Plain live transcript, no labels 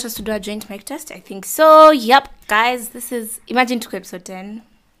us to do a joint mic test? I think so. Yep, guys, this is imagine to episode 10,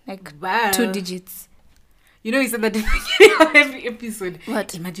 like wow. 2 digits. You know, you said that in the beginning of every episode.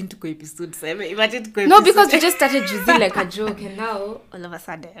 What? Imagine to go episode 7. Imagine to go. No, because we just started using like a joke, and now all of a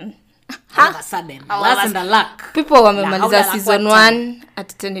sudden, all of a sudden, last and the luck. People wamemaliza season 1 at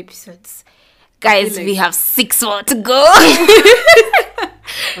 10 episodes. Guys, we have 6 more to go.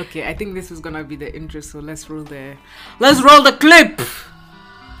 Okay, I think this is gonna be the intro, so let's roll the clip.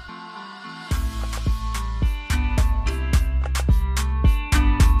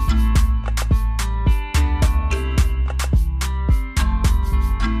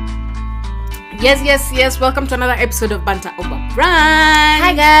 Yes. Welcome to another episode of Banter Over Brand.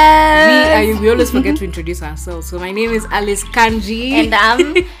 Hi guys. We always forget to introduce ourselves. So my name is Alice Kanji,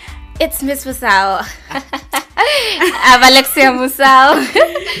 and it's Miss Musao. I'm Alexia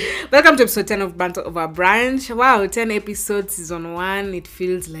Musao. Welcome to episode 10 of Banter Over Brand. Wow, 10 episodes, season 1. It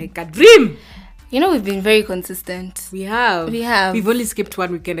feels like a dream. You know, we've been very consistent. We have. We've only skipped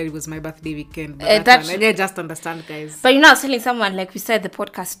one weekend, and it was my birthday weekend. But I just understand, guys. But you know, I was telling someone, like, we started the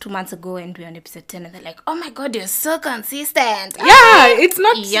podcast 2 months ago, and we're on episode 10, and they're like, oh my God, you're so consistent. Yeah, it's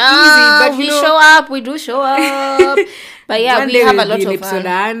not easy, but we show up. We do show up. But yeah, we have a lot of episode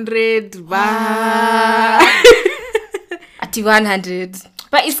 100. At 100.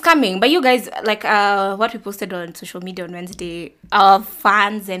 But it's coming. But you guys, like what we posted on social media on Wednesday, our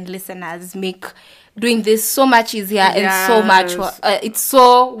fans and listeners make doing this so much easier and so much, it's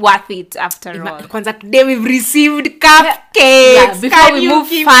so worth it after all. Kwanza today we've received cupcakes. Before we move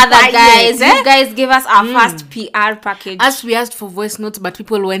further, guys, you guys gave us our first PR package. As we asked for voice notes, but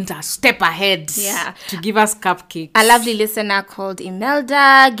people went a step ahead to give us cupcakes. A lovely listener called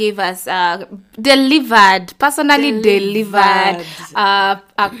Imelda gave us personally delivered a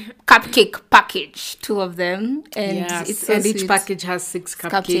cupcake package, 2 of them, and each package has 6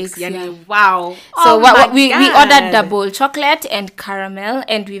 cupcakes. Wow. So we ordered double chocolate and caramel,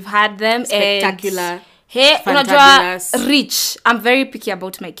 and we've had them. Spectacular. Hey, rich. I'm very picky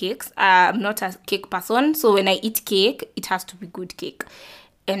about my cakes. I'm not a cake person, so when I eat cake, it has to be good cake.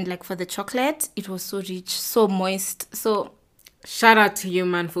 And like for the chocolate, it was so rich, so moist. So shout out to you,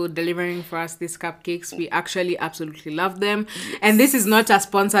 man, for delivering for us these cupcakes. We actually absolutely love them. Yes. And this is not a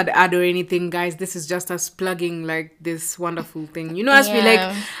sponsored ad or anything, guys. This is just us plugging like this wonderful thing. You know, as we like,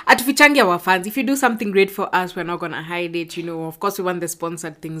 atufichangi our fans. If you do something great for us, we're not going to hide it. You know, of course, we want the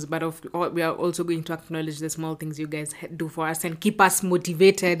sponsored things, but we are also going to acknowledge the small things you guys do for us and keep us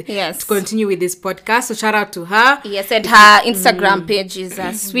motivated to continue with this podcast. So shout out to her. Yes, and her Instagram page is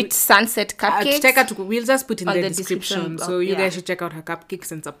Sweet Sunset Cupcakes. We'll just put in the description. So you guys should check out her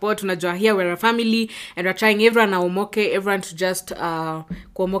cupcakes and support. Unajua here we're a family and we're trying everyone everyone to just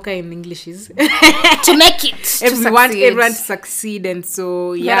kuomoka in English is to make it. We want everyone to succeed, and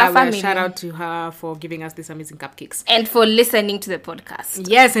so shout out to her for giving us these amazing cupcakes and for listening to the podcast.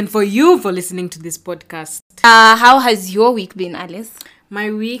 Yes, and for you for listening to this podcast. How has your week been, Alice? My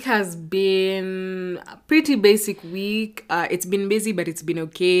week has been a pretty basic week. It's been busy, but it's been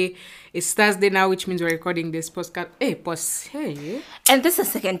okay. It's Thursday now, which means we're recording this podcast. Hey. And this is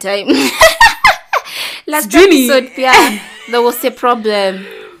the second time. Last episode, there was a problem.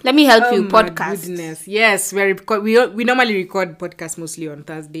 Let me help you, podcast. Goodness. Yes, we normally record podcasts mostly on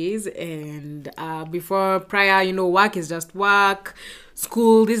Thursdays. And prior, work is just work.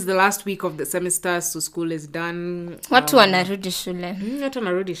 School, this is the last week of the semester, so school is done. Watu wanarudi shule. Watu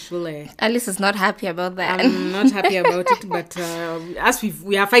wanarudi shule. Alice is not happy about that. I'm not happy about it, but as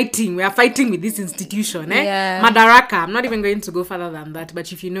we are fighting with this institution. Madaraka. I'm not even going to go further than that,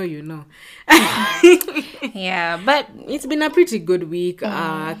 but if you know, you know. But it's been a pretty good week.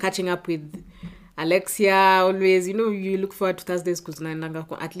 Catching up with Alexia, always, you look forward to Thursdays because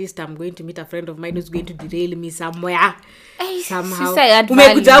at least I'm going to meet a friend of mine who's going to derail me somewhere. Somehow.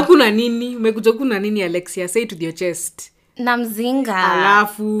 Umekuja huku na nini Alexia? Say it with your chest. Namzinga.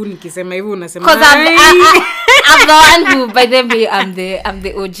 Alafu nikisema hivyo unasema because I'm the one who, by the way, I'm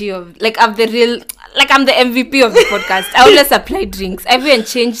the OG of, like, I'm the real, like, I'm the MVP of the podcast. I always supply drinks. I even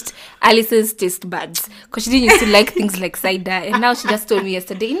changed Alice's taste buds because she didn't used to like things like cider, and now she just told me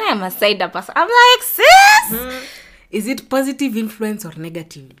yesterday, I'm a cider person. I'm like, sis, is it positive influence or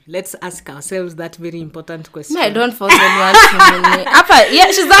negative? Let's ask ourselves that very important question. I don't force anyone to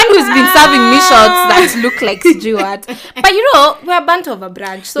she's the one who's been serving me shots that look like Stewart. But we're Banter Over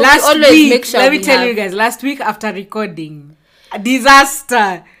Brand, so we always make sure. Let me tell you guys, last week after recording, a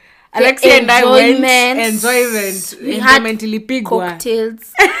disaster. Alexia and I went enjoyment. We had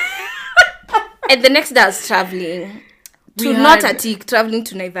cocktails. And the next day I was traveling. Not Atik, traveling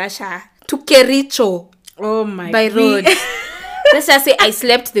to Naivasha. To Kericho. Oh my by road. let's just say I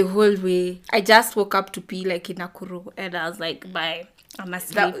slept the whole way. I just woke up to pee like in Nakuru, and I was like, bye. I must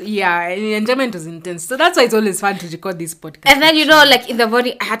sleep. Yeah, and the enjoyment was intense. So that's why it's always fun to record this podcast. And then, like in the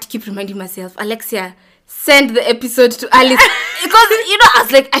morning, I had to keep reminding myself, Alexia, send the episode to Alice. Because, I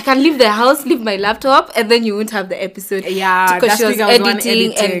was like, I can leave the house, leave my laptop, and then you won't have the episode. Yeah, because she was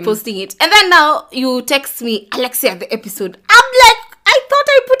editing and posting it. And then now you text me, Alexia, the episode. I'm like, I thought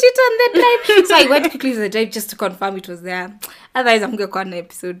I put it on the drive. So I went quickly to the drive just to confirm it was there. Otherwise, I'm going to go on an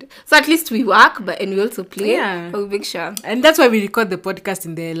episode. So at least we work, and we also play. Yeah. But we make sure. And that's why we record the podcast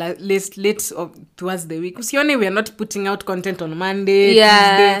in the late towards the week. Because we are not putting out content on Monday,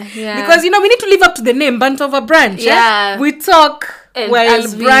 Tuesday. Yeah. Because, we need to live up to the name, Bunt Over Branch. Yeah. We talk while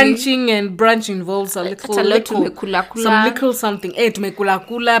branching, and branch involves some little something. Tumekula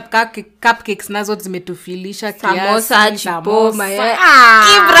cupcakes nazo zimetufilisha kiasi. Samosa, chipoma.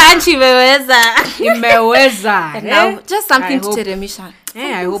 Branch imeweza. And now, just something to teremsha.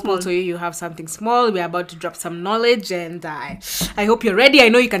 Yeah, I hope also you have something small. We're about to drop some knowledge, and I hope you're ready. I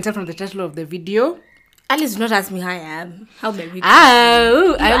know you can tell from the title of the video. Alice, do not ask me how I am. How may we?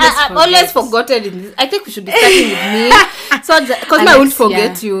 I've always forgotten in this. I think we should be starting with me, so because I won't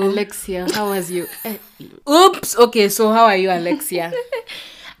forget you. Alexia, how was you? Oops. Okay, so how are you, Alexia?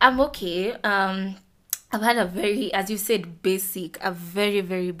 I'm okay. I've had a very, as you said, a very,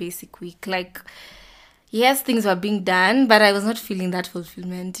 very basic week. Like, yes, things were being done, but I was not feeling that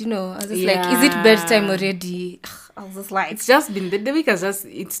fulfillment. I was just like, is it bedtime already? I was just like, it's just been the week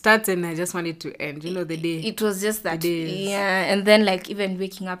it starts, and I just want it to end. The day. It was just that. Yeah, and then like even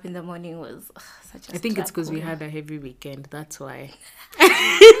waking up in the morning was such a. I think it's because we had a heavy weekend. That's why.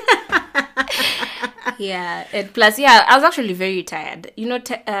 Yeah, and plus, I was actually very tired.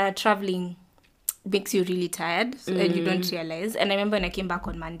 Traveling makes you really tired, and you don't realize. And I remember when I came back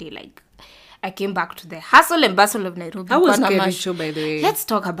on Monday, like, I came back to the hustle and bustle of Nairobi. How was Kericho, by the way? Let's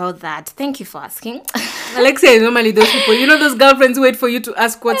talk about that. Thank you for asking. Alexia is normally those people. Those girlfriends who wait for you to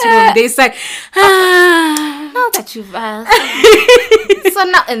ask what's on their side. Now that you've asked. So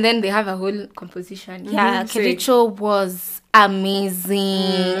now, and then they have a whole composition. Yeah, Kericho was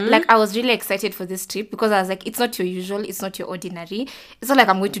amazing. Like, I was really excited for this trip because I was like, it's not your usual, it's not your ordinary. It's not like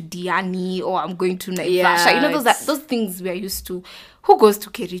I'm going to Diani or I'm going to Naivasha. Those things we are used to. Who goes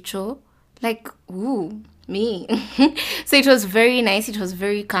to Kericho? Like, ooh, me. So it was very nice. It was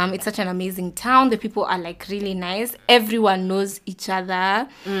very calm. It's such an amazing town. The people are like really nice. Everyone knows each other.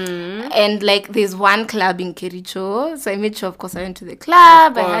 And like there's one club in Kericho. So I made sure, of course, I went to the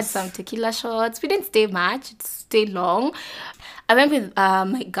club. I had some tequila shots. We didn't stay much. It stayed long. I went with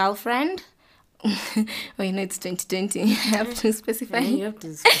my girlfriend. It's 2020. I have to specify. Yeah, you have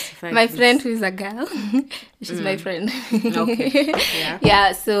to specify. My friend who is a girl. She's my friend. Okay.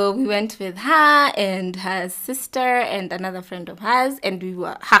 Yeah, so we went with her and her sister and another friend of hers, and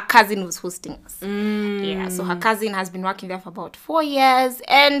her cousin was hosting us. Yeah, so her cousin has been working there for about 4 years,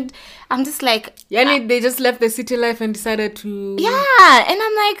 and I'm just like, they just left the city life and decided to. Yeah, and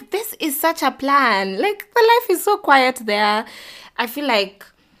I'm like, this is such a plan. Like, the life is so quiet there. I feel like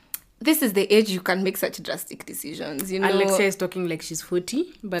this is the age you can make such drastic decisions, Alexia is talking like she's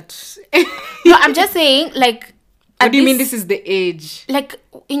 40, but... No, I'm just saying, like... What do you mean this is the age? Like,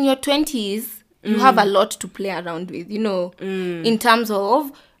 in your 20s, you have a lot to play around with, in terms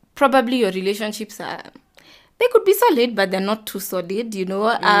of probably your relationships are... They could be solid, but they're not too solid, You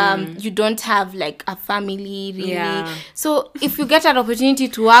don't have, like, a family, really. Yeah. So, if you get an opportunity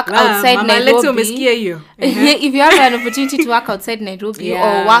to work outside Mama Nairobi... If you have an opportunity to work outside Nairobi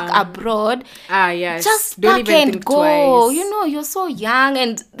or work abroad... yes. Just don't back and go. Twice. You're so young,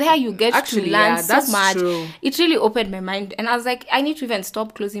 and there you get to learn so much. True. It really opened my mind. And I was like, I need to even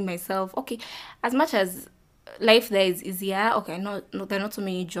stop closing myself. Okay, as much as... life there is easier. Okay, no, there are not so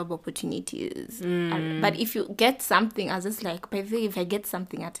many job opportunities. But if you get something, I was just like, by the way, if I get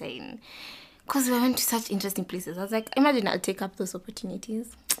something at because we went to such interesting places. I was like, imagine I'll take up those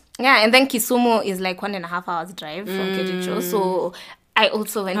opportunities. Yeah, and then Kisumu is like 1.5 hours drive from Kericho. So I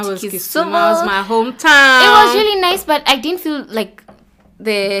also went to Kisumu. That was my hometown. It was really nice, but I didn't feel like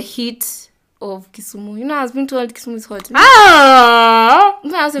the heat of Kisumu. I was being told Kisumu is hot.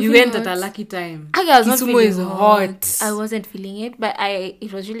 You went at a lucky time. Kisumu is hot. I wasn't feeling it, but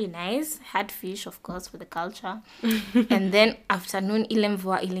it was really nice. Had fish, of course, for the culture. And then afternoon, ile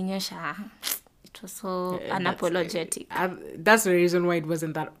mvua ilinyesha. It was so unapologetic. That's the reason why it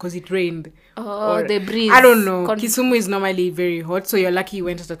wasn't that, because it rained. The breeze. I don't know. Kisumu is normally very hot, so you're lucky you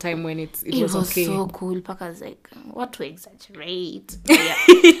went at a time when it was okay. It was so cool. Paka's like, what to exaggerate? Yeah.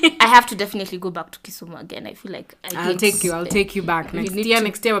 I have to definitely go back to Kisumu again. I feel like I'll take you back next year.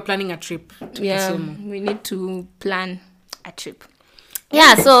 Next year we're planning a trip to Kisumu. We need to plan. a trip.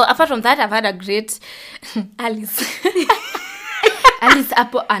 Yeah, so apart from that, I've had a great Alice. Alice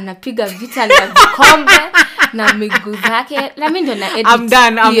hapo anapiga vita na vikombe na miguu zake. Na mimi ndo na edit. I'm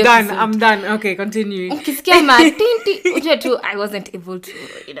done. Okay, continue. Ukisikia matinti, ujue tu I wasn't able to,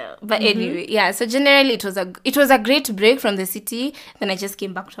 But anyway, yeah. So generally, it was a great break from the city. Then I just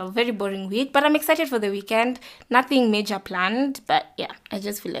came back to a very boring week. But I'm excited for the weekend. Nothing major planned, but yeah, I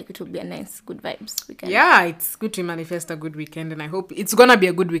just feel like it will be a nice, good vibes weekend. Yeah, it's good to manifest a good weekend, and I hope it's gonna be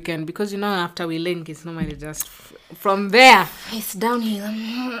a good weekend because after we link, it's normally just from there. It's downhill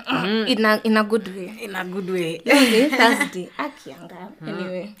in a good way. In a good way. Thursday.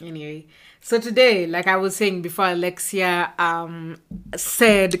 Anyway. So today, like I was saying before, Alexia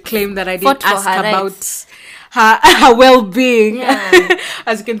claimed that I didn't ask about her well-being. Yeah.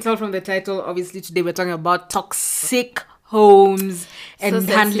 As you can tell from the title, obviously today we're talking about toxic homes and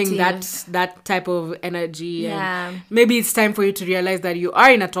handling that type of energy. Yeah. And maybe it's time for you to realize that you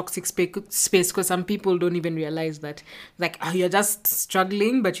are in a toxic space because some people don't even realize that, like, you're just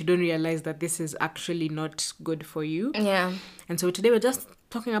struggling, but you don't realize that this is actually not good for you. Yeah. And so today we're just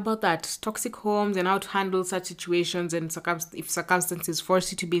talking about that, toxic homes and how to handle such situations, and if circumstances force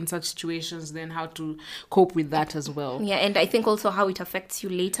you to be in such situations, then how to cope with that as well. Yeah, and I think also how it affects you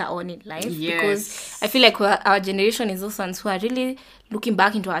later on in life. Yes. Because I feel like our generation is those ones who are really looking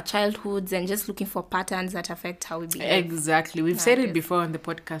back into our childhoods and just looking for patterns that affect how we behave. Exactly. We've said it before on the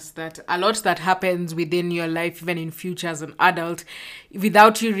podcast that a lot that happens within your life, even in future as an adult,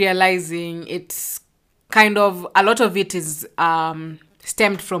 without you realizing, it's kind of, a lot of it is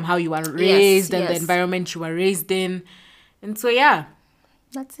stemmed from how you were raised and the environment you were raised in. And so yeah,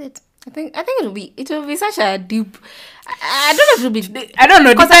 that's it. I think it will be such a deep. I don't know if it will be. I don't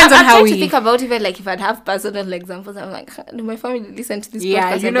know. Depends on how we. To think about even like if I'd have personal examples. I'm like, do my family listen to this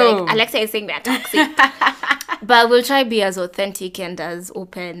podcast? Yeah, like, Alexia is saying they're toxic. But we'll try be as authentic and as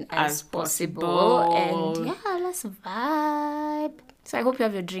open as possible. And yeah, let's vibe. So I hope you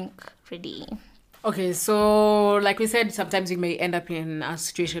have your drink ready. Okay, so like we said, sometimes you may end up in a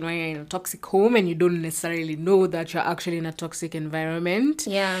situation where you're in a toxic home and you don't necessarily know that you're actually in a toxic environment.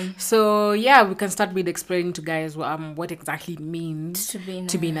 Yeah. So yeah, we can start with explaining to guys what exactly it means to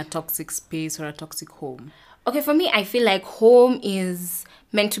be in a toxic space or a toxic home. Okay, for me, I feel like home is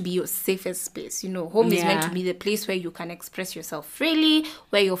meant to be your safest space. Home is meant to be the place where you can express yourself freely,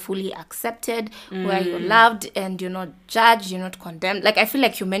 where you're fully accepted, where you're loved and you're not judged, you're not condemned. Like, I feel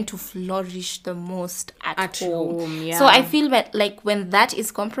like you're meant to flourish the most at home. Yeah. So I feel that, like, when that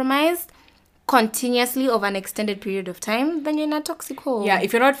is compromised continuously over an extended period of time, then you're in a toxic home. Yeah,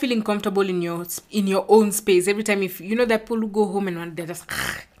 if you're not feeling comfortable in your own space, every time, if that people who go home and they're just,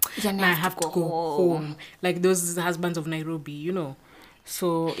 I have to go home. Like those husbands of Nairobi,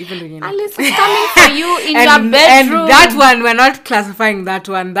 So even though Alice is coming for you in your bedroom. And that one, we're not classifying that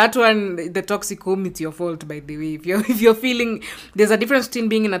one. That one, the toxic home, it's your fault, by the way. If you're feeling, there's a difference between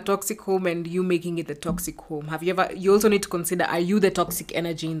being in a toxic home and you making it a toxic home. You also need to consider, are you the toxic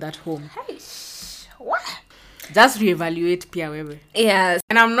energy in that home? Hey, what? Just reevaluate pia wewe. Yes.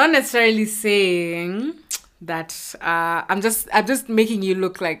 And I'm not necessarily saying that I'm just making you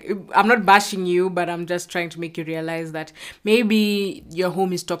look like, I'm not bashing you, but I'm just trying to make you realize that maybe your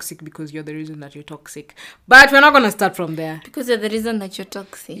home is toxic because you're the reason that you're toxic. But we're not going to start from there. Because you're the reason that you're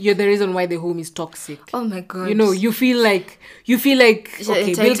toxic. You're the reason why the home is toxic. Oh my God. You feel like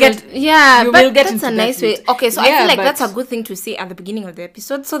okay, we'll get that's a nice way. Okay, so yeah, I feel like that's a good thing to say at the beginning of the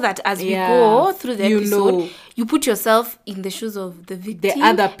episode, so that as we go through the episode, you put yourself in the shoes of the victim, the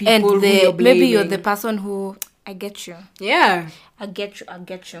other people, and maybe you're the person who. I get you. Yeah. I get you.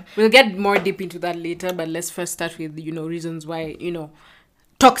 We'll get more deep into that later, but let's first start with, reasons why,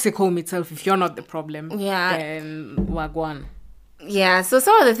 toxic home itself, if you're not the problem. Yeah. Then wagwan. Yeah, so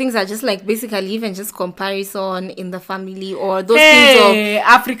some of the things are just like basically even just comparison in the family or those things of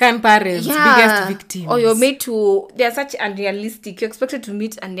African parents, biggest victims. Or you're made to, they're such unrealistic, you're expected to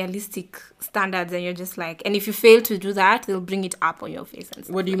meet unrealistic standards and you're just like, and if you fail to do that, they'll bring it up on your face. And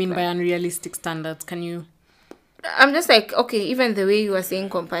what do you mean by unrealistic standards? Can you... I'm just like, okay, even the way you were saying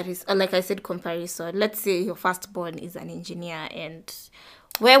comparison, or like I said comparison, let's say your firstborn is an engineer and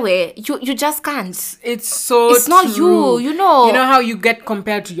where you just can't. It's not you, You know how you get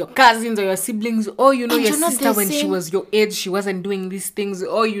compared to your cousins or your siblings, or your sister when she was your age, she wasn't doing these things,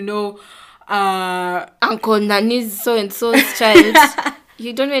 or Uncle Nani's so and so's child.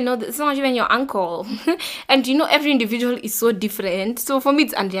 You don't even know. It's not even your uncle. And every individual is so different. So for me,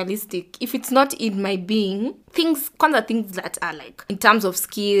 it's unrealistic. If it's not in my being, things that are like in terms of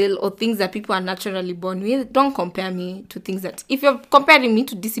skill or things that people are naturally born with, don't compare me to things that, if you're comparing me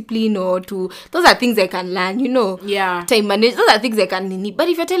to discipline or to, those are things I can learn, Yeah. Time manage, those are things I can need. But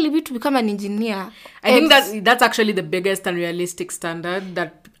if you're telling me to become an engineer, I think that's actually the biggest unrealistic standard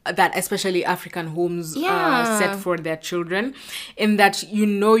that especially African homes set for their children, in that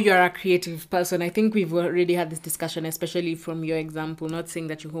you're a creative person. I think we've already had this discussion, especially from your example, not saying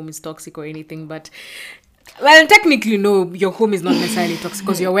that your home is toxic or anything, but well, technically, no, your home is not necessarily toxic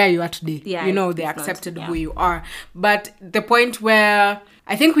because you're where you are today. Yeah, they accepted who you are. But the point where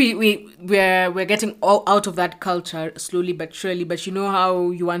I think we're getting all out of that culture slowly but surely. But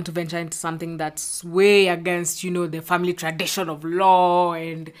how you want to venture into something that's way against, the family tradition of law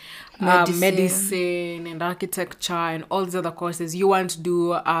and medicine and architecture and all these other courses. You want to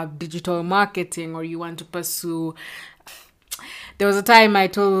do digital marketing, or you want to pursue. There was a time I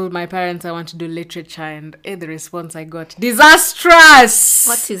told my parents I want to do literature, and the response I got, disastrous!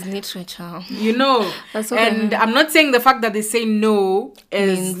 What is literature? That's okay. And I'm not saying the fact that they say no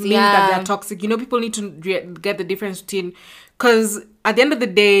means that they're toxic. People need to get the difference between, because at the end of the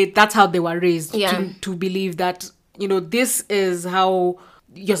day, that's how they were raised, to believe that, this is how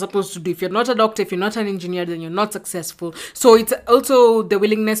you're supposed to do. If you're not a doctor, if you're not an engineer, then you're not successful. So it's also the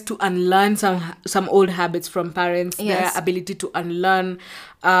willingness to unlearn some old habits from parents, their ability to unlearn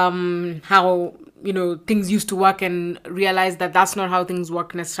how things used to work, and realize that that's not how things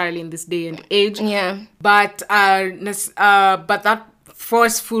work necessarily in this day and age. But that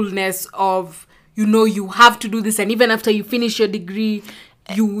forcefulness of you have to do this, and even after you finish your degree,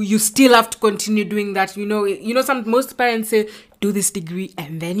 you still have to continue doing that. Most parents say, do this degree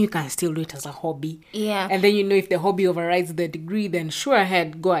and then you can still do it as a hobby. And then if the hobby overrides the degree, then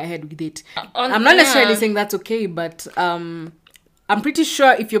go ahead with it. I'm not necessarily saying that's okay, but I'm pretty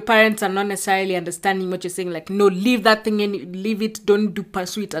sure if your parents are not necessarily understanding what you're saying, like, no, leave that thing in, leave it, don't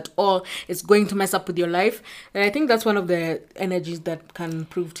pursue it at all, it's going to mess up with your life, then I think that's one of the energies that can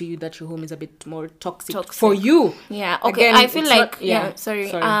prove to you that your home is a bit more toxic. For you. Okay. Again, I feel like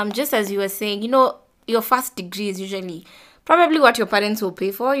sorry. Just as you were saying, your first degree is usually probably what your parents will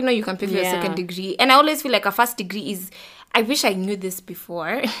pay for. You can pay for your second degree, and I always feel like a first degree is, I wish I knew this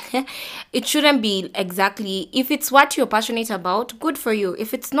before. It shouldn't be exactly, if it's what you're passionate about, good for you.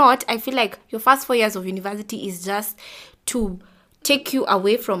 If it's not, I feel like your first 4 years of university is just to take you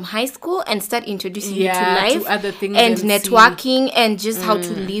away from high school and start introducing you to life, to other things and networking and just how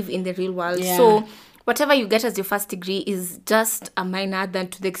to live in the real world. So whatever you get as your first degree is just a minor than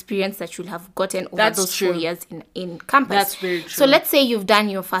to the experience that you'll have gotten over those 4 years in campus. That's very true. So let's say you've done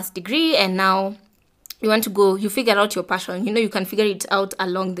your first degree and now you want to go, you figure out your passion. You can figure it out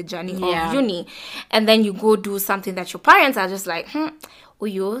along the journey of uni. And then you go do something that your parents are just like,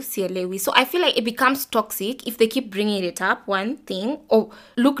 So I feel like it becomes toxic if they keep bringing it up, one thing, or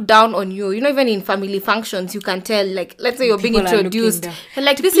look down on you. Even in family functions, you can tell, like, let's say you're being introduced. You're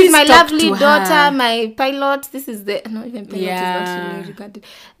like, this is my lovely daughter, my pilot. This is the, not even pilot, is not really regarded.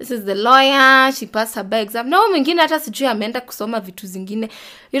 This is the lawyer. She passed her bar exam. No, mwingine hata sijui ameenda kusoma vitu zingine.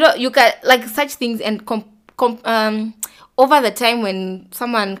 You can, like, such things, and over the time when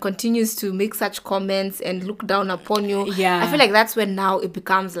someone continues to make such comments and look down upon you, I feel like that's when now it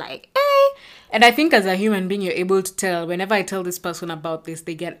becomes like, And I think as a human being, you're able to tell, whenever I tell this person about this,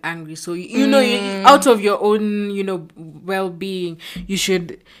 they get angry. So, out of your own, well-being, you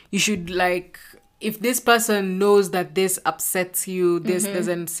should like, if this person knows that this upsets you, this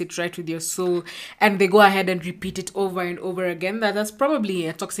doesn't sit right with your soul, and they go ahead and repeat it over and over again, that's probably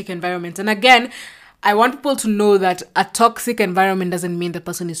a toxic environment. And again, I want people to know that a toxic environment doesn't mean the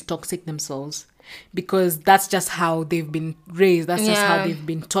person is toxic themselves, because that's just how they've been raised. That's just how they've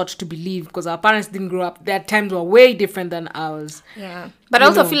been taught to believe, because our parents didn't grow up. Their times were way different than ours. But I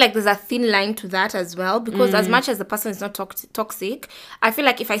also feel like there's a thin line to that as well, because as much as the person is not toxic, I feel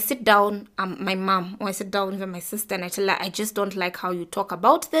like if I sit down, my mom, or I sit down with my sister and I tell her, I just don't like how you talk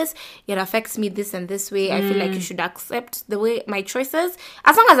about this, it affects me this and this way, I feel like you should accept the way my choices,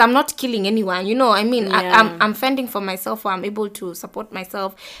 as long as I'm not killing anyone, I mean, I'm fending for myself, or I'm able to support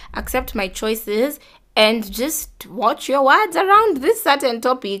myself, accept my choices, and just watch your words around this certain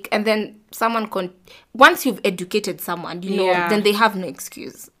topic. And then once you've educated someone, then they have no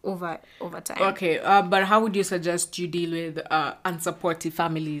excuse over time. Okay, but how would you suggest you deal with unsupportive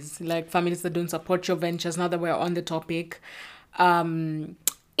families, like families that don't support your ventures, now that we're on the topic?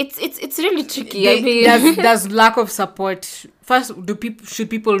 it's really tricky. I mean, there's lack of support. First, should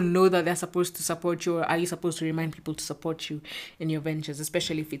people know that they're supposed to support you, or are you supposed to remind people to support you in your ventures,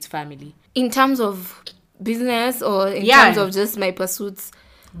 especially if it's family? in terms of business or in terms of just my pursuits,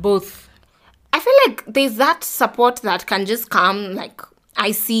 Both. I feel like there's that support that can just come, like,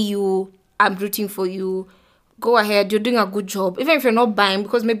 I see you, I'm rooting for you, go ahead, you're doing a good job. Even if you're not buying,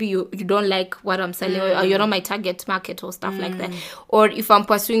 because maybe you don't like what I'm selling, or you're not my target market or stuff like that. Or if I'm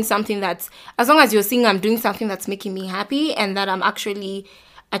pursuing something that's, as long as you're seeing I'm doing something that's making me happy and that I'm actually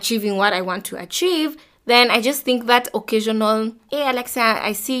achieving what I want to achieve, then I just think that occasional, hey, Alexa,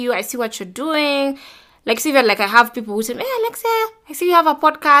 I see you, I see what you're doing. Like, see, like, I have people who say, hey, Alexa, I see you have a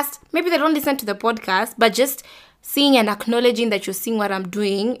podcast. Maybe they don't listen to the podcast, but just seeing and acknowledging that you're seeing what I'm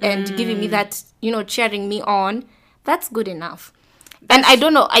doing and giving me that, cheering me on, that's good enough. And I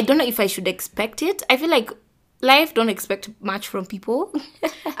don't know if I should expect it. I feel like life don't expect much from people.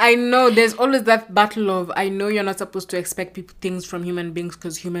 I know there's always that battle of, I know you're not supposed to expect things from human beings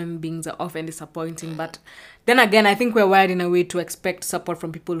because human beings are often disappointing, but then again, I think we're wired in a way to expect support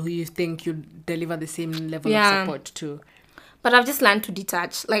from people who you think you deliver the same level of support to. But I've just learned to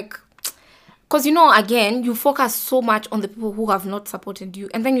detach, like, because, again, you focus so much on the people who have not supported you,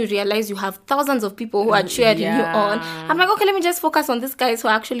 and then you realize you have thousands of people who are cheering you on. I'm like, okay, let me just focus on these guys who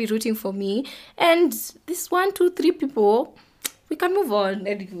are actually rooting for me, and this 1, 2, 3 people, we can move on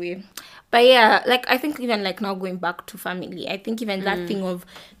anyway. But yeah, like, I think even, like, now going back to family, I think even that thing of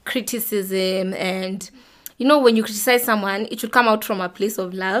criticism and, when you criticize someone, it should come out from a place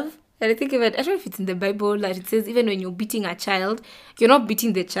of love. And I think even, I don't know if it's in the Bible that it says even when you're beating a child, you're not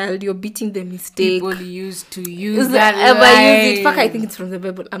beating the child, you're beating the mistake. People used to use that line. Use it. Fuck, I think it's from the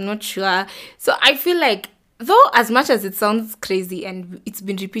Bible. I'm not sure. So I feel like, though, as much as it sounds crazy and it's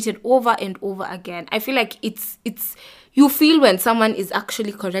been repeated over and over again, I feel like it's you feel when someone is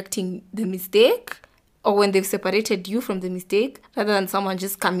actually correcting the mistake, or when they've separated you from the mistake, rather than someone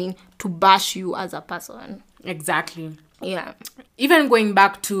just coming to bash you as a person. Exactly. Yeah. Even going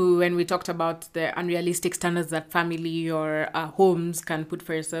back to when we talked about the unrealistic standards that family or homes can put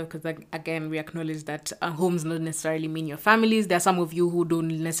for yourself, because again, we acknowledge that homes don't necessarily mean your families. There are some of you who don't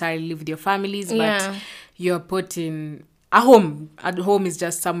necessarily live with your families, but you're put in a home. A home is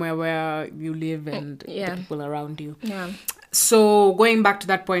just somewhere where you live and the people around you. Yeah. So going back to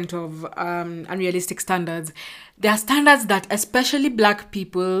that point of unrealistic standards, there are standards that especially Black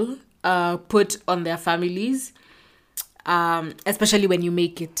people put on their families, especially when you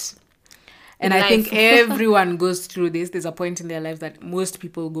make it. And I think everyone goes through this. There's a point in their lives that most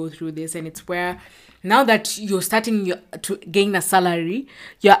people go through this, and it's where now that you're starting to gain a salary,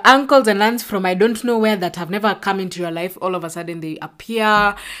 your uncles and aunts from I don't know where that have never come into your life, all of a sudden they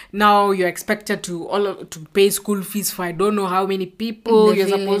appear. Now you're expected to pay school fees for I don't know how many people. You're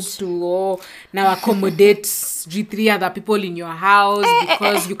supposed to now accommodate 3 other people in your house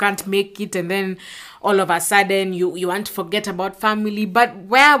because you can't make it, and then all of a sudden you want to forget about family. But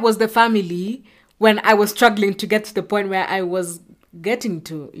where was the family when I was struggling to get to the point where I was getting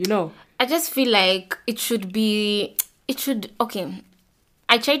to, I just feel like okay,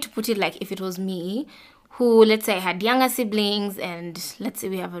 I tried to put it like if it was me, who, let's say I had younger siblings, and let's say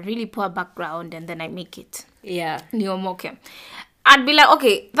we have a really poor background, and then I make it. Yeah. Okay. I'd be like,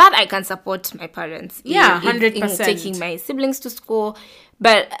 okay, that I can support my parents. Yeah, 100%. In taking my siblings to school.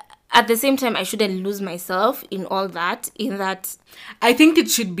 But at the same time, I shouldn't lose myself in all that, I think it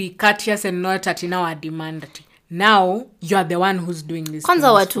should be courteous and not at our demand. Now, you're the one who's doing this.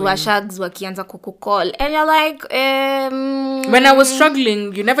 Kwanza watu wa shags wakianza kukukall. And you're like, when I was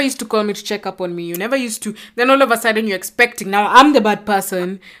struggling, you never used to call me to check up on me. You never used to. Then all of a sudden, you're expecting. Now, I'm the bad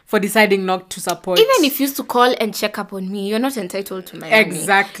person for deciding not to support. Even if you used to call and check up on me, you're not entitled to my money.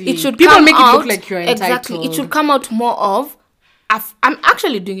 Exactly. It should People come make out, it look like you're entitled. Exactly. It should come out more of, I'm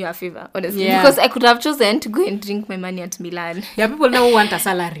actually doing you a favor, honestly. Yeah. Because I could have chosen to go and drink my money at Milan. Yeah, people now want a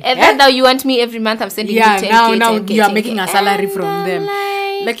salary. And then now you want me every month, I'm sending you 10K, now 10K, you are 10K. making a salary from them.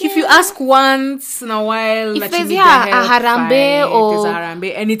 Like if you ask once in a while, if that there's you need their help, a harambe fine. or There's a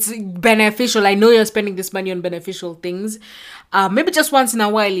harambe, and it's beneficial. I know you're spending this money on beneficial things. Maybe just once in a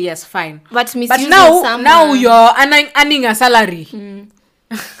while, yes, fine. But now you're earning a salary.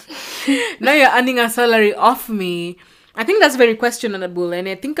 Now you're earning a salary off me. I think that's very questionable, and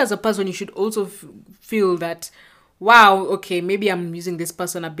I think as a person you should also feel that, wow, okay, maybe I'm using this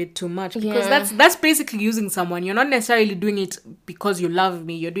person a bit too much, because that's basically using someone. You're not necessarily doing it because you love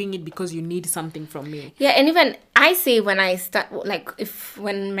me. You're doing it because you need something from me. Yeah, and even I say when I start, like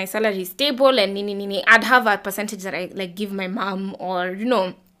when my salary is stable and I'd have a percentage that I like give my mom or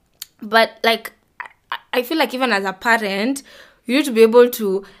but like I feel like even as a parent, You need to be able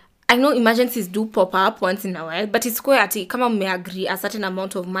to. I know emergencies do pop up once in a while, but it's quite ati kama may agree a certain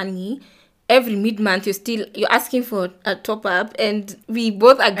amount of money. Every mid-month, you're asking for a top-up, and we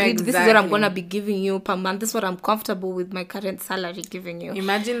both agreed this is what I'm going to be giving you per month. This is what I'm comfortable with my current salary giving you.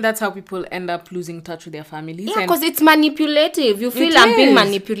 Imagine that's how people end up losing touch with their families. Yeah, because it's manipulative. You feel I'm being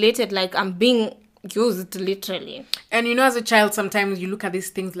manipulated, like I'm being used literally. And you know, as a child, sometimes you look at these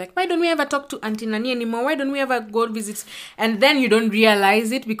things like, why don't we ever talk to Auntie Nani anymore? Why don't we ever go visit? And then you don't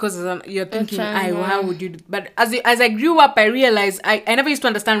realize it because you're thinking, how would you do? But as I grew up, I realized I never used to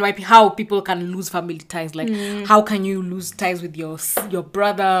understand how people can lose family ties. Like, how can you lose ties with your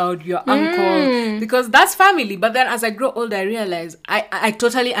brother or your uncle? Because that's family. But then as I grow older, I realize I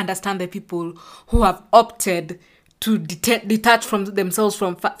totally understand the people who have opted to detach from themselves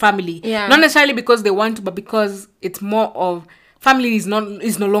from family. Yeah. Not necessarily because they want to, but because it's more of family is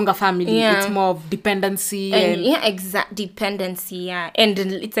no longer family. Yeah. It's more of dependency. Exact dependency. Yeah, and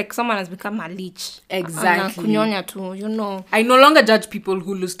it's like someone has become a leech. Exactly. Kunyonya too, you know. I no longer judge people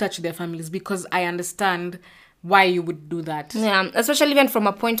who lose touch with their families because I understand why you would do that. Yeah, especially even from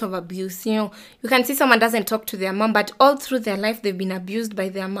a point of abuse. You know, you can see someone doesn't talk to their mom, but all through their life they've been abused by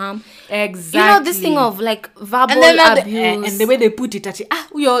their mom. Exactly. You know, this thing of like verbal abuse. And the way they put it,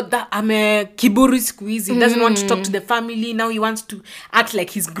 I'm a kiburi squeeze. He doesn't want to talk to the family. Now he wants to act like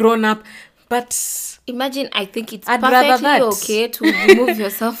he's grown up. But imagine, I think it's perfectly okay to remove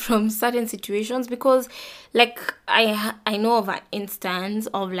yourself from certain situations because, like, I know of an instance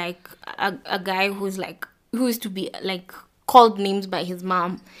of like a guy who used to be like called names by his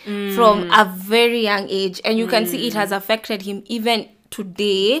mom from a very young age, and you can see it has affected him even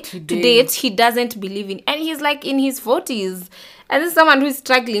today. To date, he doesn't believe in, and he's like in his 40s, and this is someone who is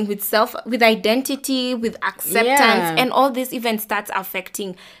struggling with identity, with acceptance, and all this even starts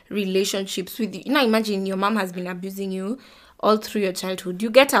affecting relationships with you. You know, imagine your mom has been abusing you all through your childhood.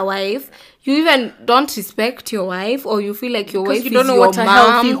 You get a wife, you even don't respect your wife, or you feel like your wife is your mom. You don't know what a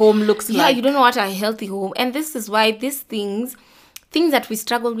healthy home looks like. Yeah, you don't know what a healthy home. And this is why these things that we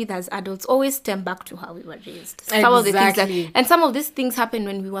struggle with as adults always stem back to how we were raised. Some of the things and some of these things happen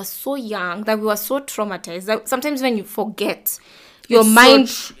when we were so young, that we were so traumatized, that sometimes when you forget, your mind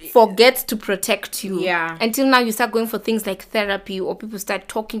forgets to protect you. Yeah. Until now you start going for things like therapy, or people start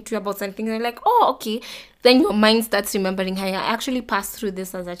talking to you about something, and you're like, oh, okay. Then your mind starts remembering, hey, I actually passed through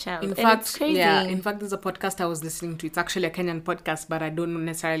this as a child. In fact, it's crazy. Yeah. In fact, there's a podcast I was listening to. It's actually a Kenyan podcast, but I don't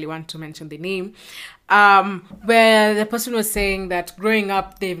necessarily want to mention the name. Where the person was saying that growing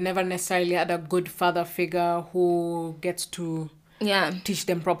up, they've never necessarily had a good father figure who gets to teach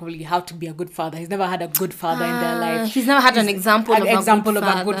them properly how to be a good father. He's never had a good father in their life. He's never had an example of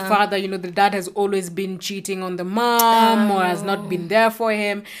a good father. You know, the dad has always been cheating on the mom or has not been there for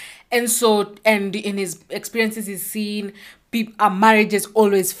him. And so, and in his experiences, he's seen marriages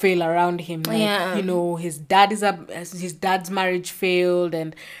always fail around him. Like, you know, his dad's marriage failed,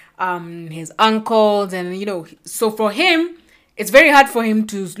 and his uncles, and you know, so for him, it's very hard for him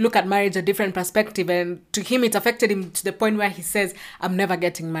to look at marriage a different perspective, and to him it affected him to the point where he says, I'm never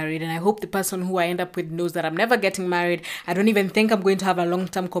getting married, and I hope the person who I end up with knows that I'm never getting married. I don't even think I'm going to have a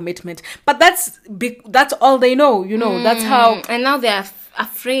long-term commitment. But that's all they know, you know. That's how. And now they're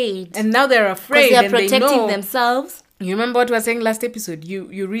afraid. And now they're afraid. Because they're protecting themselves. You remember what we were saying last episode?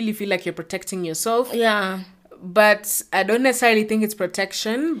 You really feel like you're protecting yourself. Yeah. But I don't necessarily think it's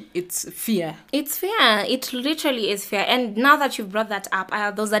protection. It's fear. It's fear. It literally is fear. And now that you've brought that up,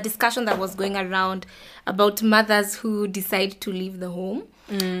 there was a discussion that was going around about mothers who decide to leave the home.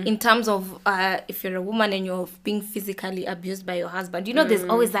 In terms of if you're a woman and you're being physically abused by your husband. You know, there's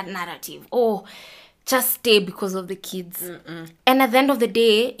always that narrative. Oh, just stay because of the kids. And at the end of the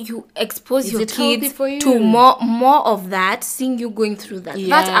day, you expose your kids to more of that, seeing you going through that.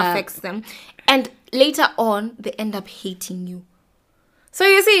 Yeah. That affects them. And later on, they end up hating you. So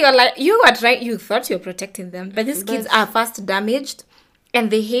you see, you're like, you were right, you thought you're protecting them, but these kids are first damaged and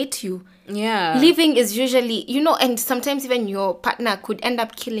they hate you. Yeah. Leaving is usually, you know, and sometimes even your partner could end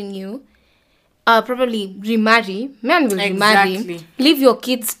up killing you. Probably remarry. Men will remarry. Leave your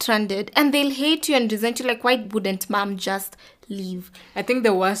kids stranded, and they'll hate you and resent you. Like, why wouldn't mom just leave? I think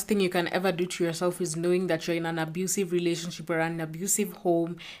the worst thing you can ever do to yourself is knowing that you're in an abusive relationship or an abusive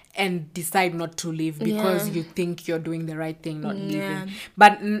home and decide not to leave because you think you're doing the right thing, not leaving.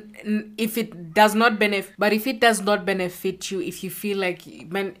 But if it does not benefit you, if you feel like,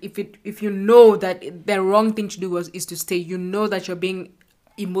 if you know that the wrong thing to do is to stay, you know that you're being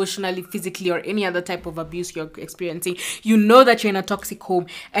emotionally, physically, or any other type of abuse you're experiencing, you know that you're in a toxic home,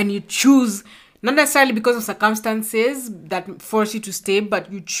 and you choose Not necessarily because of circumstances that force you to stay,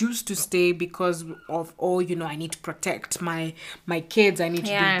 but you choose to stay because of, I need to protect my kids. I need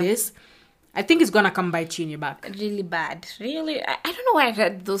to do this. I think it's gonna come bite you in your back. Really bad. Really, I don't know why I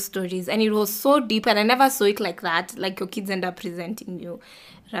read those stories, and it was so deep, and I never saw it like that. Like your kids end up presenting you,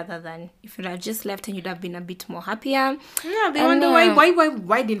 rather than if you had just left and you'd have been a bit more happier. Yeah, they wonder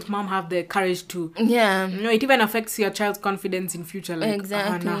why didn't mom have the courage to? Yeah, it even affects your child's confidence in future. Like,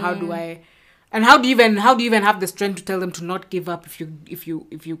 exactly. Now how do I? And how do you even have the strength to tell them to not give up if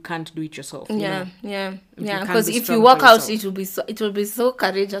you can't do it yourself? Yeah. Because if you walk out, it will be so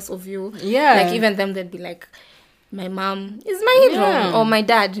courageous of you. Yeah. Like even them, they'd be like, my mom is my hero, or my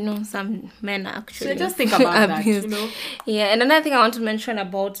dad. Some men are actually. So just think about abused. that. Yeah, and another thing I want to mention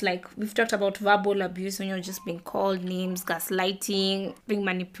about, like, we've talked about verbal abuse when you're just being called names, gaslighting, being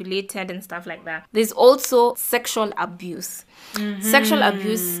manipulated, and stuff like that. There's also sexual abuse. Mm-hmm. Sexual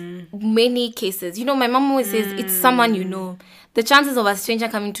abuse, many cases. My mom always says it's someone you know. The chances of a stranger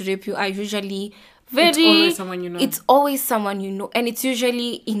coming to rape you are usually it's always someone you know. It's always someone you know, and it's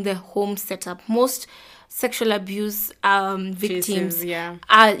usually in the home setup. Most sexual abuse victims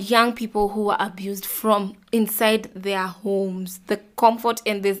are young people who are abused from inside their homes. The comfort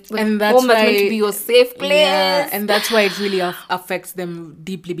and the home is meant to be your safe place. Yeah, and that's why it really affects them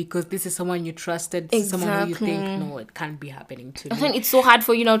deeply, because this is someone you trusted, someone who you think, no, it can't be happening to me. I think it's so hard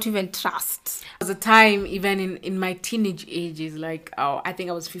for you now to even trust. There was a time, even in my teenage ages, like, I think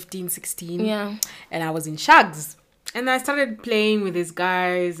I was 15, 16, and I was in Shags. And I started playing with these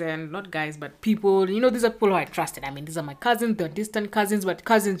guys, and not guys, but people. These are people who I trusted. I mean, these are my cousins. They're distant cousins, but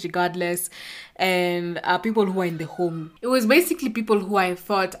cousins regardless. And people who are in the home. It was basically people who I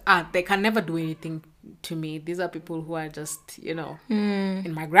thought, they can never do anything to me. These are people who are just,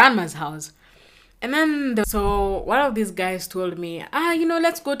 in my grandma's house. And then, so one of these guys told me,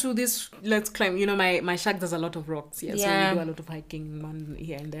 let's go to this, let's climb. My shack does a lot of rocks here, so we do a lot of hiking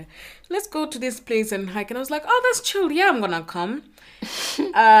here and there. Let's go to this place and hike. And I was like, that's chill. Yeah, I'm gonna come.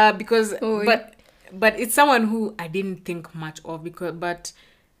 Because, but it's someone who I didn't think much of, but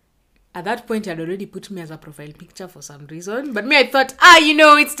at that point, he had already put me as a profile picture for some reason. But me, I thought,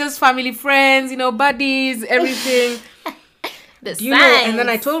 it's just family, friends, buddies, everything. And then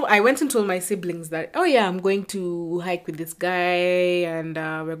I went and told my siblings that, I'm going to hike with this guy, and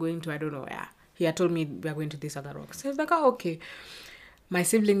we're going to, I don't know, he had told me we're going to this other rock. So I was like, okay. My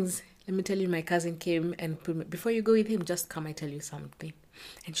siblings, let me tell you, my cousin came and put me, before you go with him, just come, I tell you something.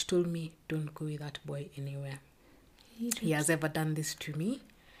 And she told me, don't go with that boy anywhere. He has ever done this to me.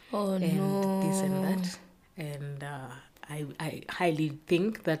 And this and that. And I highly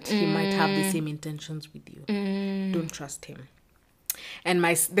think that he might have the same intentions with you. Don't trust him. And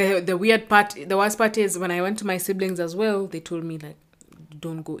the weird part, the worst part is when I went to my siblings as well, they told me, like,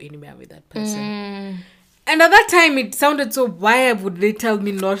 don't go anywhere with that person. And at that time, it sounded so, why would they tell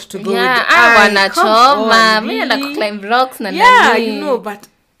me not to go with the really? Climb rocks. But,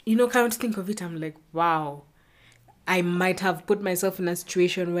 come to think of it, I'm like, wow. I might have put myself in a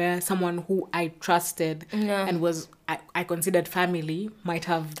situation where someone who I trusted and was I considered family might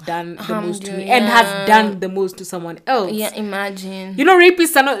have done the most to me and has done the most to someone else. Yeah, imagine.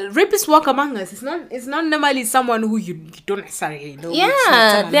 Rapists walk among us. It's not normally someone who you don't necessarily know.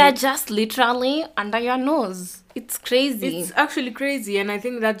 Yeah, they are just literally under your nose. It's crazy. It's actually crazy, and I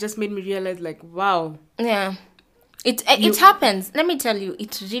think that just made me realize, like, wow. Yeah. It happens. Let me tell you,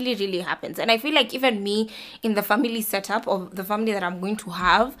 it really, really happens. And I feel like even me in the family setup of the family that I'm going to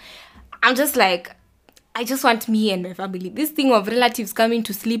have, I'm just like, I just want me and my family. This thing of relatives coming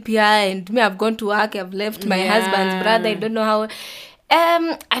to sleep here and me, I've gone to work, I've left my husband's brother, I don't know how.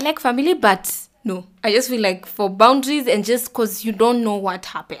 I like family, but no. I just feel like for boundaries and just because you don't know what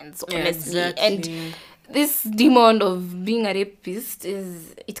happens, honestly. Yeah, exactly. And this demon of being a rapist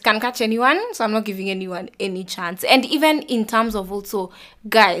it can catch anyone, so I'm not giving anyone any chance. And even in terms of also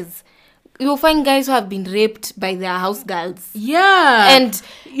guys, you'll find guys who have been raped by their house girls. Yeah. And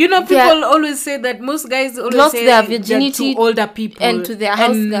people always say that most guys always lost say their virginity to older people and to their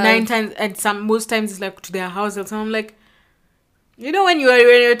house girls. Most times it's like to their house girls. And I'm like, when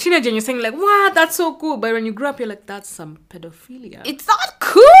you're a teenager and you're saying like, wow, that's so cool. But when you grow up, you're like, that's some pedophilia. It's not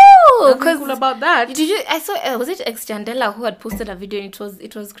cool. Nothing cool about that. I saw, was it X Chandela who had posted a video, and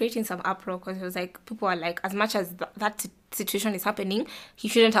it was creating some uproar because it was like, people are like, as much as that situation is happening, he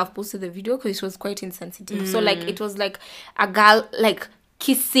shouldn't have posted the video because it was quite insensitive. So like, it was like a girl like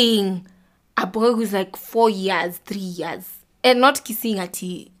kissing a boy who's like 4 years, 3 years, and not kissing at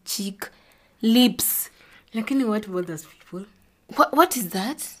cheek, lips. Like, what bothers people? What is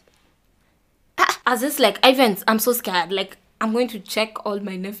that? I was just like, Ivans, I'm so scared. Like, I'm going to check all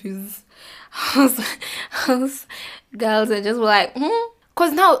my nephews' house girls and just be like,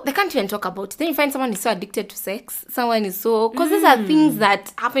 Because now they can't even talk about it. Then you find someone is so addicted to sex. Someone is so... Because these are things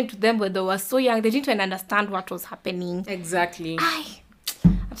that happened to them when they were so young. They didn't even understand what was happening. Exactly.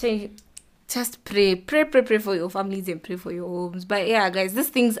 I'm saying, you, just pray for your families and pray for your homes. But yeah, guys, these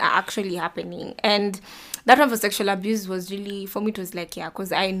things are actually happening. And that one for sexual abuse was really... For me, it was like, yeah,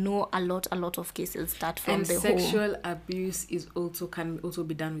 because I know a lot of cases start from the home. And sexual abuse can also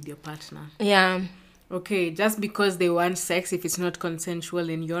be done with your partner. Yeah. Okay, just because they want sex, if it's not consensual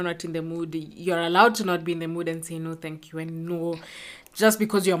and you're not in the mood, you're allowed to not be in the mood and say no, thank you. And no, just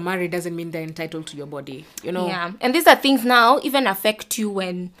because you're married doesn't mean they're entitled to your body, you know? Yeah, and these are things now even affect you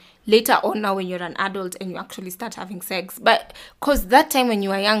when later on now when you're an adult and you actually start having sex. But because that time when you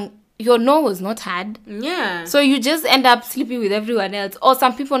were young, your no was not hard. Yeah. So you just end up sleeping with everyone else. Or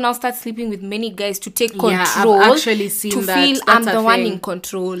some people now start sleeping with many guys to take control. Yeah, I've actually seen to that. Feel That's I'm the one in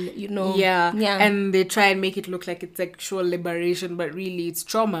control, you know. Yeah. And they try and make it look like it's sexual liberation, but really it's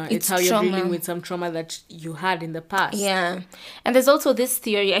trauma. It's how you're dealing with some trauma that you had in the past. Yeah. And there's also this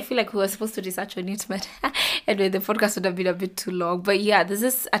theory. I feel like we were supposed to research on it, but anyway, the podcast would have been a bit too long. But yeah, there's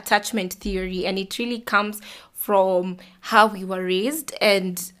this attachment theory, and it really comes from how we were raised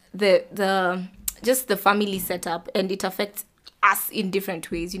and the just the family setup, and it affects us in different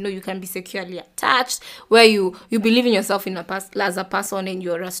ways. You know, you can be securely attached where you believe in yourself as a person and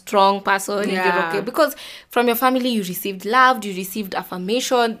you're a strong person and you're okay because from your family you received love, you received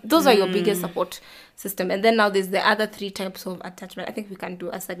affirmation. Those are your biggest support system. And then now there's the other 3 types of attachment. I think we can do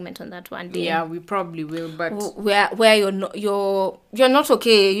a segment on that one day. Yeah, we probably will, but where you're not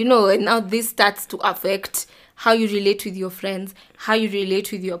okay, you know, and now this starts to affect how you relate with your friends, how you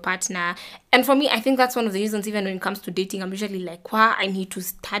relate with your partner. And for me, I think that's one of the reasons, even when it comes to dating, I'm usually like, wow, I need to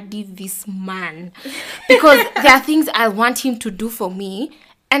study this man. Because there are things I want him to do for me.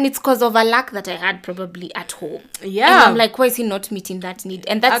 And it's because of a lack that I had probably at home. Yeah. And I'm like, why is he not meeting that need?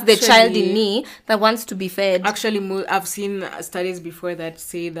 And that's the child in me that wants to be fed. Actually, I've seen studies before that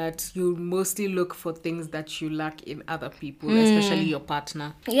say that you mostly look for things that you lack in other people, especially your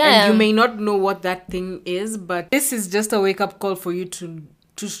partner. Yeah. And you may not know what that thing is, but this is just a wake-up call for you to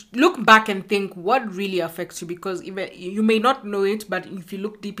look back and think what really affects you, because even you may not know it, but if you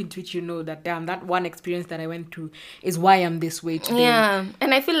look deep into it, you know that damn, that one experience that I went through is why I'm this way today. Yeah,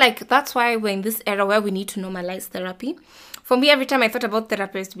 and I feel like that's why we're in this era where we need to normalize therapy. For me, every time I thought about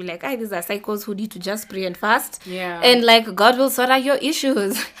therapy, I used to be like, these are psychos who need to just pray and fast. Yeah. And like, God will sort out your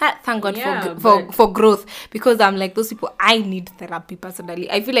issues. Thank God for growth. Because I'm like, those people, I need therapy personally.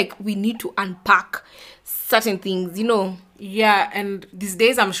 I feel like we need to unpack certain things, you know. Yeah, and these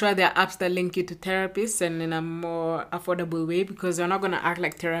days I'm sure there are apps that link you to therapists and in a more affordable way, because they're not going to act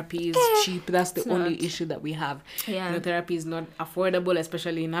like therapy is cheap. That's the only issue that we have. Yeah. You know, therapy is not affordable,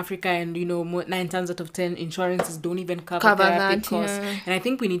 especially in Africa, and 9 times out of 10 insurances don't even cover therapy costs. Yeah. And I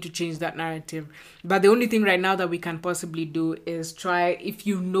think we need to change that narrative. But the only thing right now that we can possibly do is try, if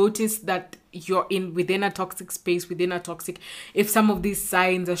you notice that you're within a toxic space, if some of these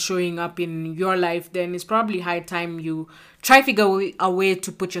signs are showing up in your life, then it's probably high time you try figure a way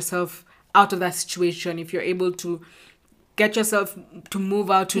to put yourself out of that situation. If you're able to get yourself to move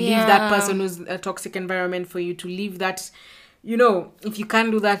out, to leave that person who's a toxic environment for you, to leave that, if you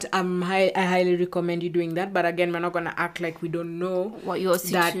can't do that, I highly recommend you doing that. But again, we're not going to act like we don't know what your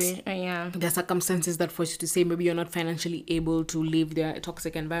situation. There are circumstances that force you to say maybe you're not financially able to leave the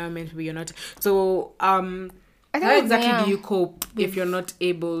toxic environment, maybe you're not. So how exactly do you cope if you're not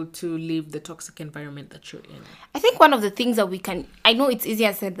able to leave the toxic environment that you're in? I think one of the things that we can, I know it's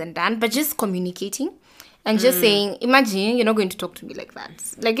easier said than done, but just communicating and just saying, imagine you're not going to talk to me like that.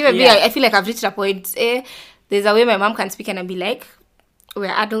 Like, I feel like I've reached a point, there's a way my mom can speak and I'll be like, we're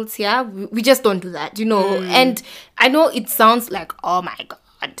adults here, we just don't do that, And I know it sounds like, oh my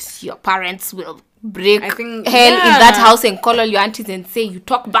God, your parents will break hell in that house and call all your aunties and say you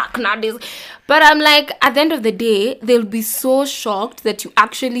talk back nowadays. But I'm like, at the end of the day, they'll be so shocked that you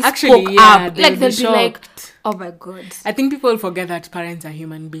actually spoke up. Like, they'll be like, oh my God. I think people forget that parents are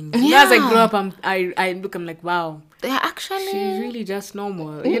human beings. As I grow up, I'm like, wow. They're actually... She's really just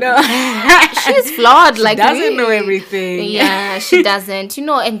normal, She's flawed. She doesn't know everything. Yeah, she doesn't.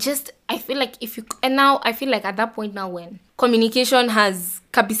 And just, I feel like I feel like at that point now when communication has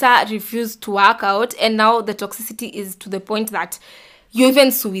kabisa refused to work out, and now the toxicity is to the point that you're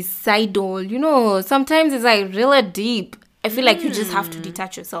even suicidal, sometimes it's like really deep. I feel like you just have to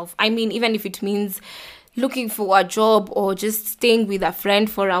detach yourself. I mean, even if it means looking for a job or just staying with a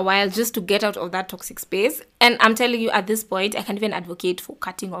friend for a while just to get out of that toxic space. And I'm telling you, at this point, I can even advocate for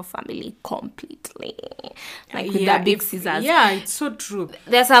cutting off family completely, like with that big scissors. Yeah, it's so true.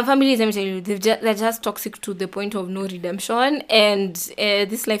 There's some families, let me tell you, they're just toxic to the point of no redemption, and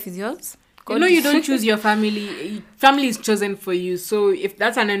this life is yours. You know, you don't choose your family. Family is chosen for you. So if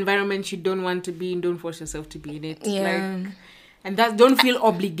that's an environment you don't want to be in, don't force yourself to be in it. Yeah. And that don't feel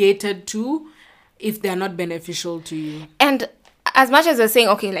obligated to if they're not beneficial to you. And as much as we're saying,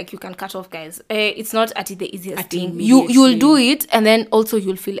 okay, like you can cut off, guys, it's not at the easiest thing. Immediately. You'll do it, and then also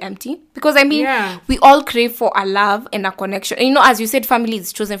you'll feel empty. Because I mean, we all crave for a love and a connection. And, you know, as you said, family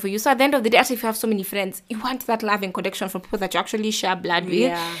is chosen for you. So at the end of the day, actually, if you have so many friends, you want that love and connection from people that you actually share blood with.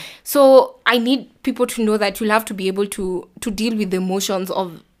 Yeah. So I need people to know that you'll have to be able to deal with the emotions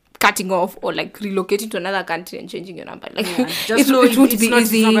of cutting off or like relocating to another country and changing your number. Like, just know it won't be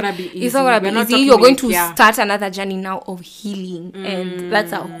easy. It's not gonna be easy. It's not gonna be easy. You're going to start another journey now of healing, and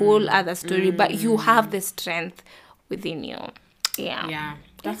that's a whole other story. But you have the strength within you. Yeah,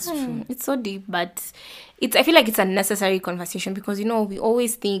 that's true. It's so deep, but I feel like it's a necessary conversation because, you know, we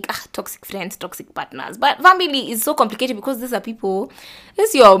always think toxic friends, toxic partners, but family is so complicated because these are people. This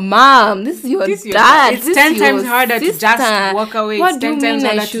is your mom, this is your dad. It's 10 times harder to just walk away. What it's do 10 you times mean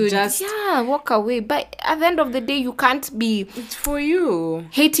harder I should? to just walk away. But at the end of the day, you can't be. It's for you.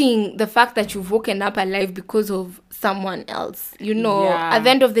 Hating the fact that you've woken up alive because of someone else. You know, at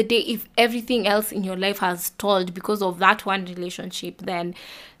the end of the day, if everything else in your life has stalled because of that one relationship, then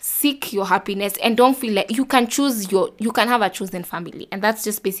seek your happiness and don't feel like you can have a chosen family, and that's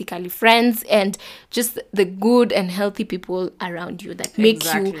just basically friends and just the good and healthy people around you that make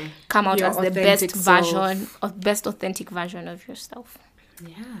you come out as the best authentic version of yourself.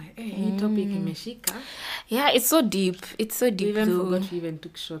 Topic imeshika. Yeah, it's so deep. We even forgot we even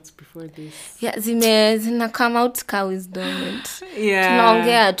took shots before this. Yeah, zina come out ka wisdom. Yeah.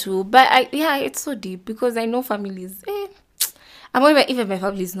 Tunaongea tu. But it's so deep because I know families. Even my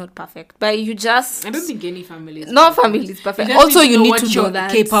family is not perfect, but you just... I don't think any family is perfect. Family is perfect. Also, you need to know you're that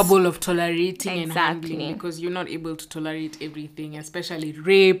capable of tolerating and handling, because you're not able to tolerate everything, especially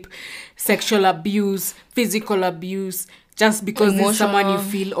rape, sexual abuse, physical abuse, just because there's someone you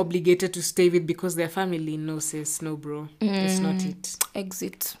feel obligated to stay with because they're family. No, sis, no, bro. It's not it.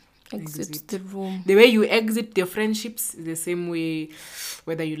 Exit the room. The way you exit your friendships is the same way,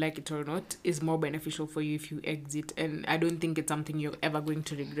 whether you like it or not, is more beneficial for you if you exit. And I don't think it's something you're ever going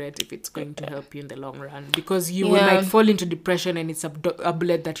to regret if it's going to help you in the long run, because you will like fall into depression and it's a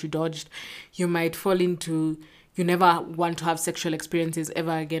bullet that you dodged. You might fall into, you never want to have sexual experiences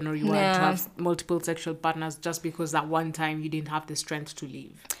ever again, or you want to have multiple sexual partners just because that one time you didn't have the strength to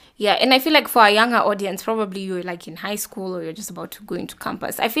leave. Yeah, and I feel like for a younger audience, probably you're like in high school or you're just about to go into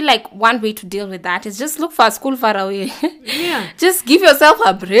campus. I feel like one way to deal with that is just look for a school far away. Yeah. Just give yourself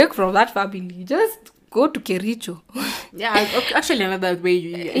a break from that family. Just go to Kericho. Yeah, actually another way,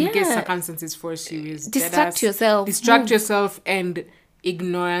 in case circumstances force you, is distract yourself and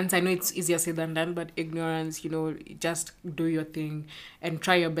ignorance. I know it's easier said than done, but ignorance, you know, just do your thing and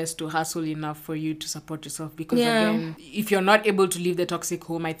try your best to hustle enough for you to support yourself, because again, if you're not able to leave the toxic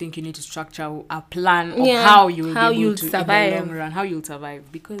home, I think you need to structure a plan of how you will be able to survive in the long run, how you'll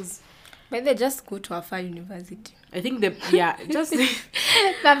survive, because but they just go to a far university. I think just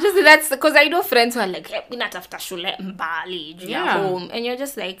that's because I know friends who are like, hey, not after shule mbali, home, and you're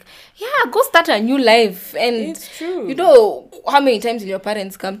just like, go start a new life. And it's true. You know how many times will your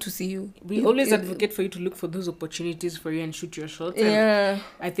parents come to see you? We always advocate for you to look for those opportunities for you and shoot your shots. Yeah. And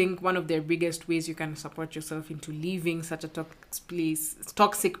I think one of the biggest ways you can support yourself into leaving such a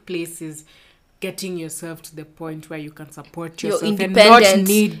toxic place is getting yourself to the point where you can support yourself and not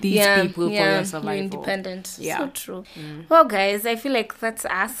need these people for your survival. You're independent. Yeah. So true. Well, guys, I feel like that's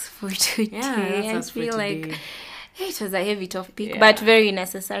us for today. Yeah, that's us for today. It was a heavy topic, but very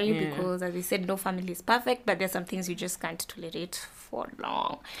necessary because, as we said, no family is perfect, but there's some things you just can't tolerate for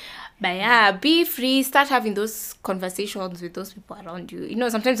long. But be free. Start having those conversations with those people around you. You know,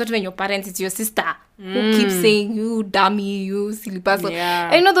 sometimes not even your parents, it's your sister who keeps saying, you dummy, you silly person.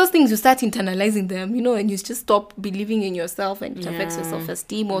 And you know, those things, you start internalizing them, you know, and you just stop believing in yourself, and it affects your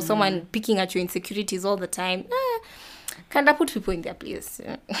self-esteem, or someone picking at your insecurities all the time. Kind of put people in their place.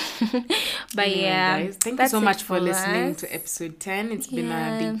 But guys, thank you so much for listening to episode 10. It's been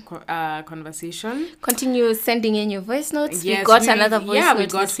a deep conversation. Continue sending in your voice notes. We got another voice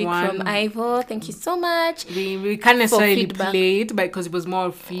note this week from Ivo. Thank you so much. We can't necessarily play it because it was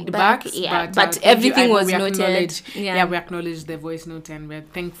more feedback. But everything was noted. We acknowledge the voice note, and we're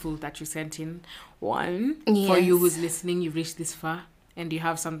thankful that you sent in one. For you who's listening, you've reached this far and you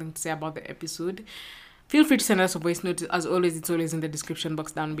have something to say about the episode. Feel free to send us a voice note. As always, it's always in the description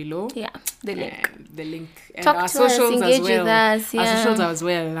box down below. Yeah, the link. The link. And Talk our to us, socials engage as well. with us. Yeah. Our socials as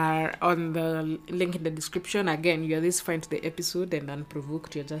well are on the link in the description. Again, you're this fine to the episode and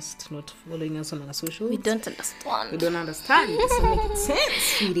unprovoked. You're just not following us on our socials. We don't understand. We don't understand. It doesn't make sense,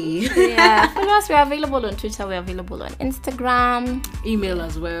 sweetie. Yeah, follow us. We're available on Twitter. We're available on Instagram. Email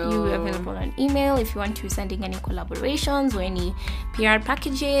as well. You're available on email. If you want to send in any collaborations or any PR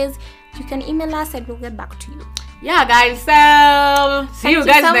packages, you can email us and we'll get back to you. Yeah, guys. So see you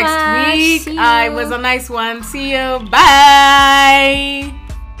guys so next much. week. See you. It was a nice one. See you. Bye.